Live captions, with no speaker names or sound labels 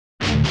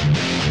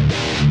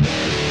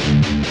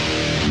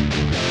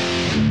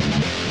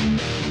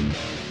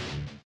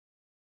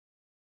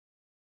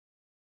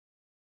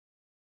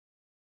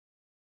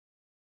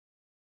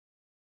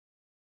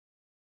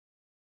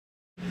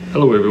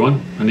Hello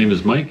everyone, my name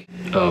is Mike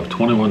of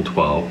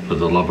 2112 for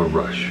the Love of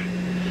Rush.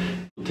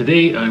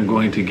 Today I'm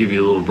going to give you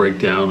a little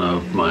breakdown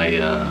of my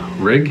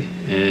rig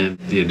and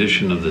the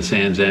addition of the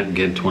Sans Amp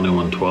Geddy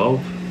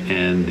 2112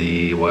 and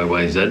the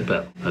YYZ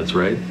pedal. That's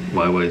right,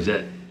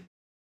 YYZ.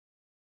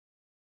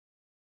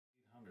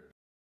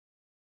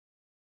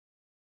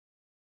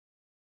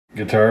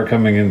 Guitar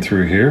coming in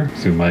through here,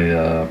 through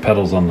my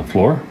pedals on the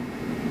floor.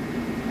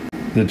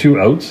 The two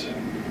outs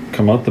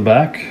come out the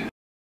back.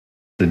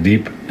 The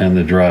deep and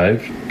the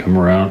drive come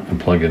around and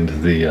plug into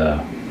the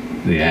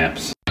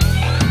amps.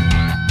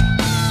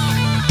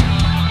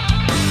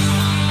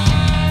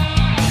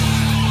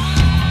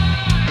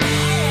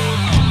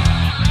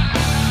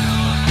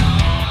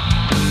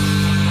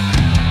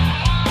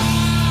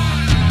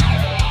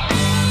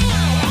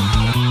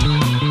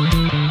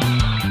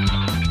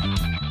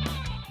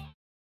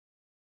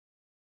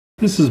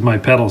 This is my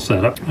pedal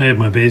setup. I have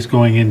my bass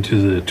going into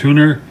the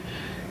tuner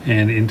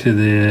and into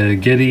the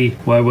Geddy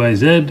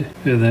YYZ,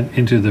 and then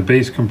into the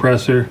bass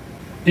compressor,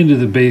 into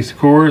the bass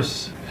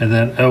chorus, and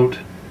then out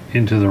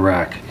into the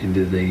rack,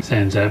 into the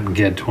Sans Amp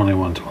Geddy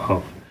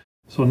 2112.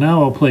 So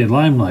now I'll play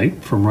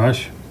Limelight from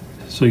Rush,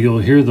 so you'll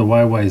hear the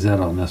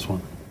YYZ on this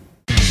one.